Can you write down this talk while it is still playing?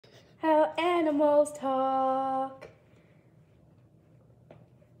animals talk.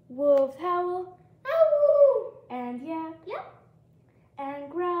 Wolves howl, ow! And yap, Yep.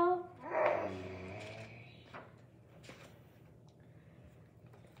 and growl.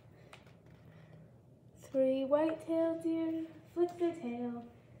 Three white-tailed deer flick their tail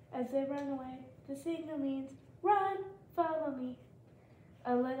as they run away. The signal means, run, follow me.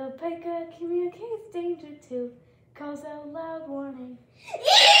 A little pika communicates danger too, calls out loud warning.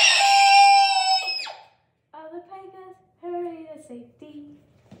 Other pikas hurry to safety.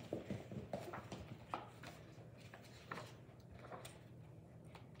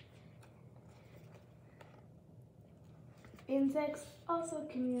 Insects also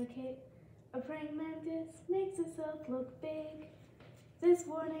communicate. A praying mantis makes itself look big. This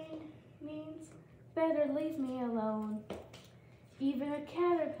warning means, better leave me alone. Even a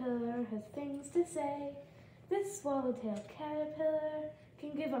caterpillar has things to say. This swallowtail caterpillar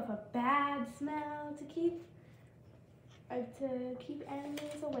can give off a bad smell to keep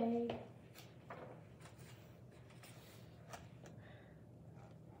enemies away.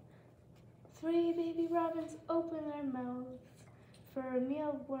 Three baby robins open their mouths for a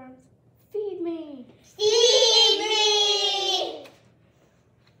meal of worms. Feed me! Feed me!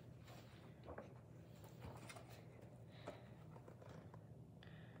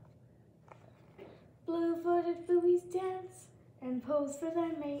 Blue-footed boobies dance and pose for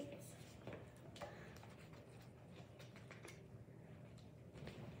their mates.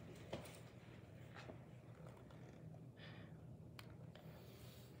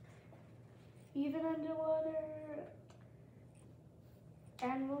 Even underwater,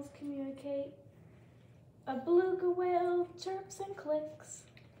 animals communicate. A beluga whale chirps and clicks.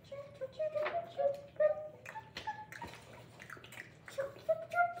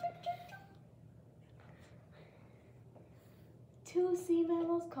 Two sea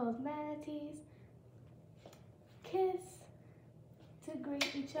mammals called manatees kiss to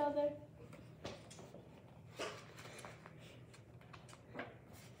greet each other.